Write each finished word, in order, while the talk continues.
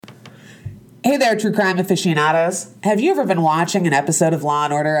Hey there, true crime aficionados. Have you ever been watching an episode of Law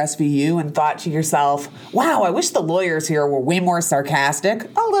 & Order SVU and thought to yourself, wow, I wish the lawyers here were way more sarcastic,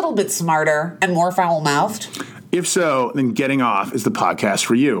 a little bit smarter, and more foul-mouthed? If so, then Getting Off is the podcast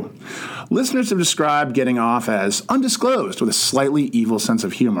for you. Listeners have described Getting Off as undisclosed with a slightly evil sense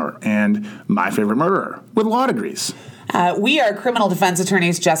of humor and My Favorite Murderer with law degrees. We are criminal defense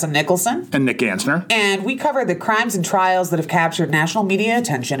attorneys Jessa Nicholson And Nick Gansner. and we cover the crimes and trials that have captured national media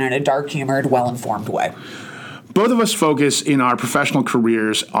attention in a dark-humored, well-informed way. Both of us focus in our professional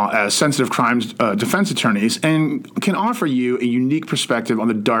careers as sensitive crimes defense attorneys and can offer you a unique perspective on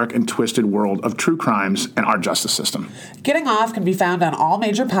the dark and twisted world of true crimes and our justice system. Getting Off can be found on all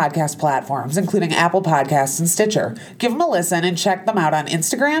major podcast platforms, including Apple Podcasts and Stitcher. Give them a listen and check them out on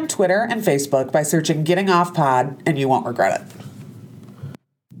Instagram, Twitter, and Facebook by searching Getting Off Pod, and you won't regret it.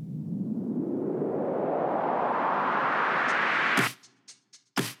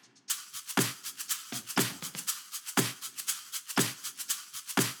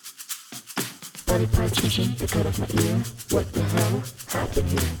 Body partition, the cut of my ear. What the hell happened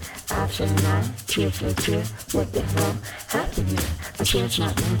here? Option 9, tear for tear. What the hell happened here? I swear it's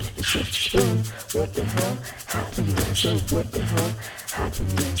not good, it's such a spoon. What the hell happened here? Say what the hell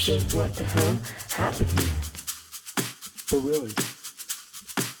happened here? Say what the hell happened here? But really,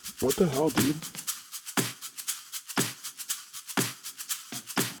 what the hell, dude?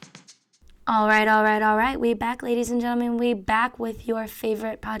 All right. We back, ladies and gentlemen. We back with your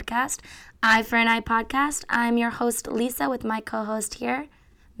favorite podcast, Eye for an Eye podcast. I'm your host, Lisa, with my co-host here,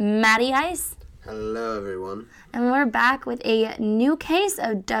 Maddie Ice. Hello, everyone. And we're back with a new case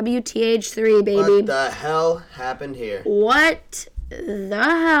of WTH3, baby. What the hell happened here? What the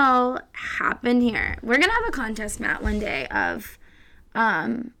hell happened here? We're going to have a contest, Matt, one day of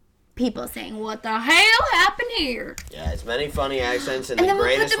people saying, what the hell happened here? Yeah, as many funny accents in And the then we'll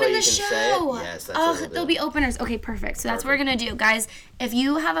put greatest them way in you the can show. say it. Yes, that's what we'll They'll do. be openers. Okay, perfect. So that's what we're going to do. Guys, if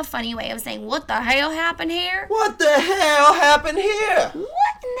you have a funny way of saying, what the hell happened here? What the hell happened here?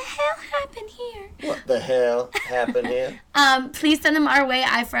 What in the hell happened here? What the hell happened here? Please send them our way,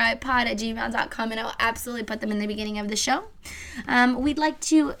 eyeforeyepod@gmail.com, and I'll absolutely put them in the beginning of the show. We'd like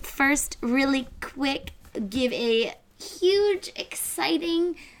to first, really quick, give a huge,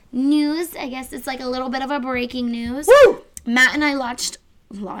 exciting news. I guess it's like a little bit of a breaking news. Woo! Matt and I launched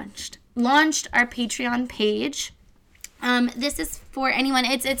our Patreon page. This is for anyone.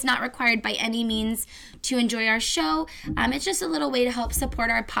 It's not required by any means to enjoy our show. It's just a little way to help support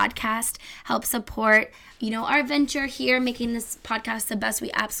our podcast, help support, our venture here, making this podcast the best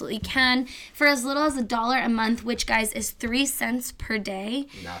we absolutely can for as little as $1 a month, which, guys, is 3 cents per day.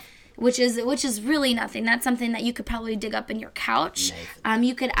 Nothing. Which is really nothing. That's something that you could probably dig up in your couch.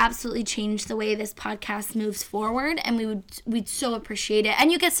 You could absolutely change the way this podcast moves forward, and we'd so appreciate it.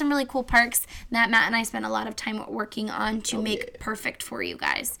 And you get some really cool perks that Matt and I spent a lot of time working on to make perfect for you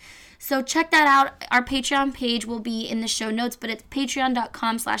guys. So check that out. Our Patreon page will be in the show notes, but it's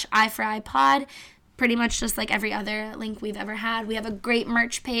patreon.com/eyeforeyepod. Pretty much just like every other link we've ever had. We have a great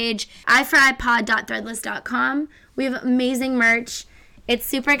merch page, eyeforeyepod.threadless.com. We have amazing merch. It's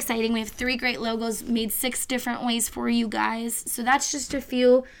super exciting. We have 3 great logos made 6 different ways for you guys. So that's just a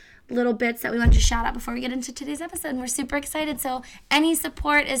few little bits that we want to shout out before we get into today's episode. And we're super excited. So any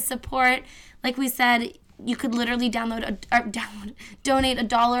support is support. Like we said, you could literally donate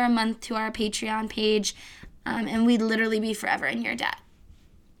 $1 a month to our Patreon page, and we'd literally be forever in your debt.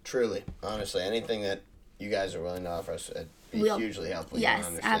 Truly, honestly, anything that you guys are willing to offer us, it'd be hugely helpful. Yes,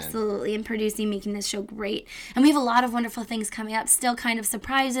 absolutely. And producing, making this show great. And we have a lot of wonderful things coming up. Still kind of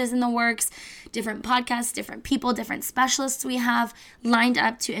surprises in the works. Different podcasts, different people, different specialists we have lined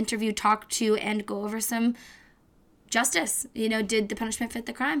up to interview, talk to, and go over some justice. Did the punishment fit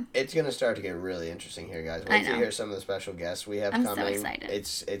the crime? It's going to start to get really interesting here, guys. Wait till you hear some of the special guests we have coming. I'm so excited.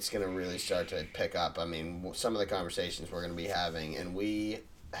 It's going to really start to pick up. I mean, some of the conversations we're going to be having, and we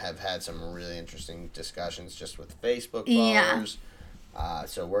have had some really interesting discussions just with Facebook followers. Yeah.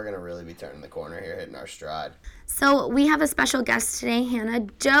 So we're going to really be turning the corner here, hitting our stride. So we have a special guest today, Hannah.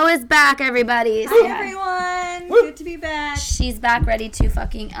 Joe is back, everybody. Hi, everyone. Woo. Good to be back. She's back, ready to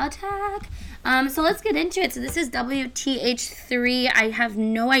fucking attack. So let's get into it. So this is WTH3. I have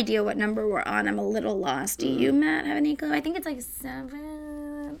no idea what number we're on. I'm a little lost. Do you, Matt, have any clue? I think it's like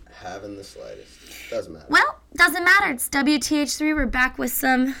 7. Haven't the slightest. Doesn't matter. Well, doesn't matter. It's WTH3. We're back with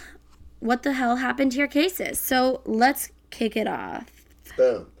some what the hell happened to your cases. So let's kick it off.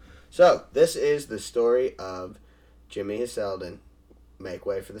 Boom. So this is the story of Jimmy Heselden. Make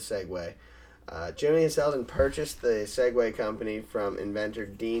way for the Segway. Jimmy Heselden purchased the Segway company from inventor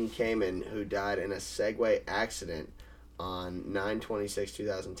Dean Kamen, who died in a Segway accident on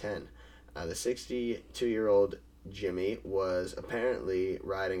 9/26/2010. The 62-year-old Jimmy was apparently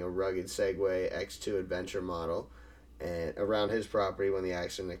riding a rugged Segway X2 Adventure model and around his property when the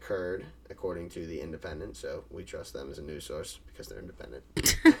accident occurred, according to The Independent. So we trust them as a news source because they're independent.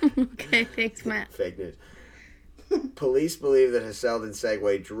 Okay, thanks, Matt. Fake news. Police believe that Heselden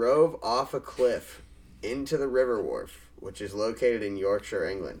Segway drove off a cliff into the River Wharf, which is located in Yorkshire,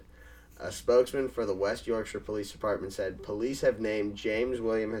 England. A spokesman for the West Yorkshire Police Department said police have named James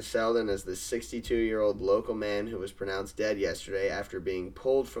William Heselden as the 62-year-old local man who was pronounced dead yesterday after being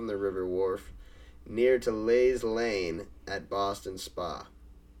pulled from the River Wharf near to Lays Lane at Boston Spa.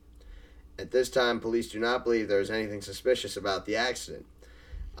 At this time, police do not believe there is anything suspicious about the accident.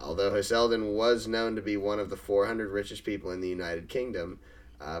 Although Heselden was known to be one of the 400 richest people in the United Kingdom,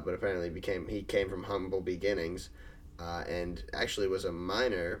 but apparently he came from humble beginnings. And actually was a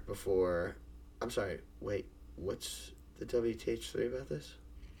minor before... I'm sorry, wait, what's the WTH3 about this?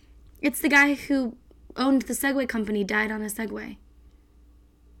 It's the guy who owned the Segway company died on a Segway.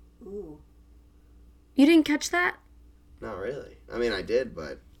 Ooh. You didn't catch that? Not really. I mean, I did,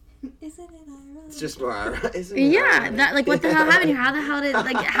 but... Isn't it ironic? It's just more ironic. Yeah, that, like, what the hell happened here? How the hell did,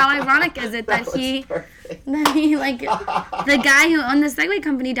 like, how ironic is it that he, like, the guy who owned the Segway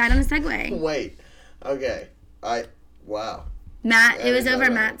company died on a Segway? Wait, okay, wow. Matt, That it was is over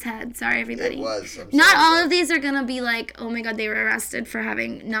ironic. Matt's head. Sorry, everybody. It was. Not all of these are going to be like, oh my god, they were arrested for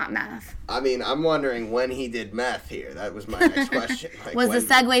having not meth. I mean, I'm wondering when he did meth here. That was my next question. Like, Was the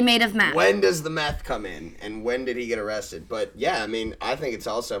Segway made of meth? When does the meth come in, and when did he get arrested? But yeah, I mean, I think it's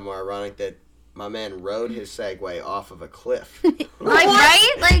also more ironic that my man rode his Segway off of a cliff. Like,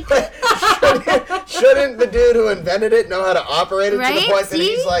 right? Like, Shouldn't the dude who invented it know how to operate it to Right? the point that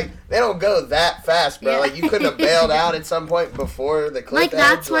See? he's like, they don't go that fast, bro. Yeah. Like, you couldn't have bailed out at some point before the cliff like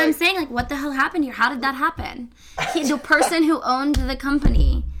that's edge? what I'm Like, saying. Like, what the hell happened here? How did that happen? The person who owned the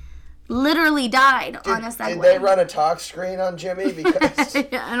company literally died on a Segway. Did they run a talk screen on Jimmy? Because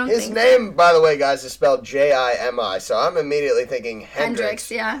Yeah, I don't his think name, by the way, guys, is spelled Jimi. So I'm immediately thinking Hendrix.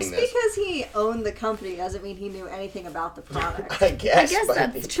 Hendrix, yeah. This. Because he owned the company doesn't mean he knew anything about the product. I guess. I guess but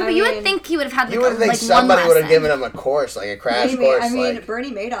that's true. I But you would mean, think he would have had like, You would think like somebody one would have lesson. given him a course, like a crash Maybe, course. I mean, like,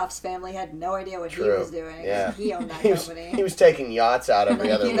 Bernie Madoff's family had no idea what he true. was doing. Yeah. He owned that he was, company. he was taking yachts out every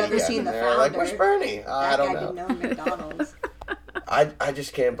Like, other you've weekend. never seen and the they were like, founder. where's Bernie? I that don't guy know. didn't own McDonald's. I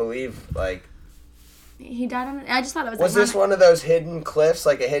just can't believe, like, He died on. I just thought it was. was like, this one of those hidden cliffs,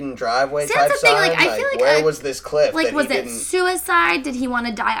 like a hidden driveway See, type that's the thing, sign? like, I feel like where was this cliff? Like, that was he it didn't... suicide? Did he want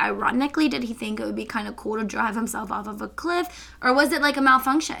to die ironically? Did he think it would be kind of cool to drive himself off of a cliff? Or was it like a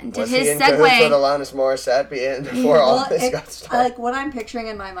malfunction? Did Was his he in cahoots with Segway... Alanis Morissette before all Well, this it- got started? like what I'm picturing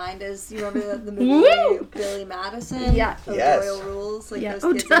in my mind is, you remember the movie Billy Madison? Yeah. Yes. O'Doyle Rules? Like Yeah.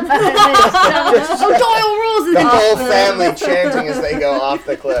 those kids. O'Doyle rules is The whole family chanting as they go off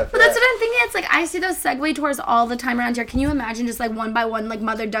the cliff. But that's what I'm thinking. It's like I see those Segway tours all the time around here. Can you imagine just like one by one, like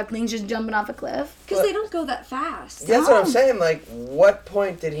mother ducklings just jumping off a cliff? Because they don't go that fast. That's what I'm saying. Like, what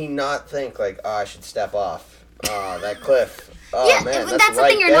point did he not think, like, oh, I should step off? Oh, that cliff. Oh, Yeah, man, that's that's the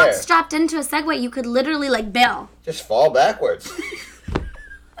right thing. You're there. not strapped into a Segway. You could literally like bail. Just fall backwards.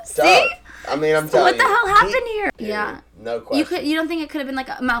 See? I mean, I'm So telling what the you. hell happened here? Dude, Yeah. No question. You don't think it could have been like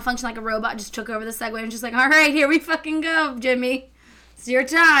a malfunction, like a robot just took over the Segway and just like, all right, here we fucking go, Jimmy. It's your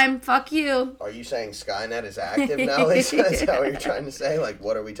time. Fuck you. Are you saying Skynet is active now, Lisa? Is that what you're trying to say? Like,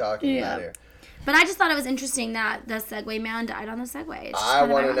 what are we talking about here? But I just thought it was interesting that the Segway man died on the Segway. It's just I kind of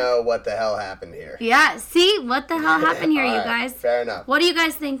want to ironic. know what the hell happened here. Yeah, see? What the hell happened here, All you right, guys? Fair enough. What do you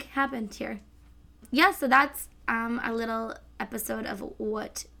guys think happened here? Yeah, so that's a little episode of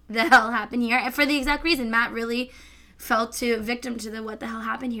what the hell happened here. And for the exact reason, Matt really fell victim to the what the hell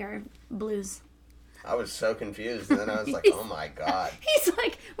happened here blues. I was so confused, and then I was like, oh my god. He's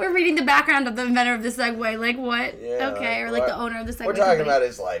like, we're reading the background of the inventor of the Segway. Like, what? Yeah, okay, or like the owner of the Segway We're talking company. about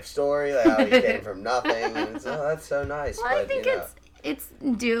his life story, like how he came from nothing, and it's, oh, that's so nice. Well, I but, think you know, it's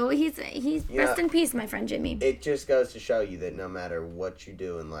due. He's Yeah. rest in peace, my friend Jimmy. it just goes to show you that no matter what you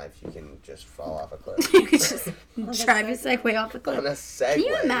do in life, you can just fall off a cliff. You could just drive your Segway off a cliff. On a Segway. Can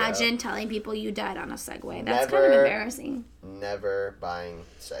you yo. imagine telling people you died on a Segway? That's kind of Never- embarrassing. Never buying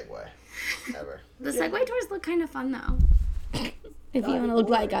Segway. Ever. The Segway tours look kind of fun though. If you want to look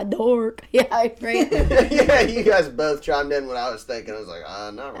like a dork. Yeah, right. Yeah, you guys both chimed in when I was thinking. I was like,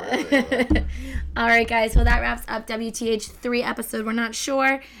 not really. All right, guys. Well, that wraps up WTH3 episode. We're not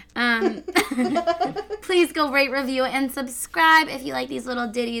sure. Please go rate, review, and subscribe if you like these little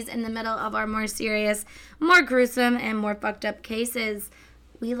ditties in the middle of our more serious, more gruesome, and more fucked up cases.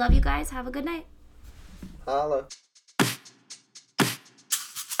 We love you guys. Have a good night. Holla.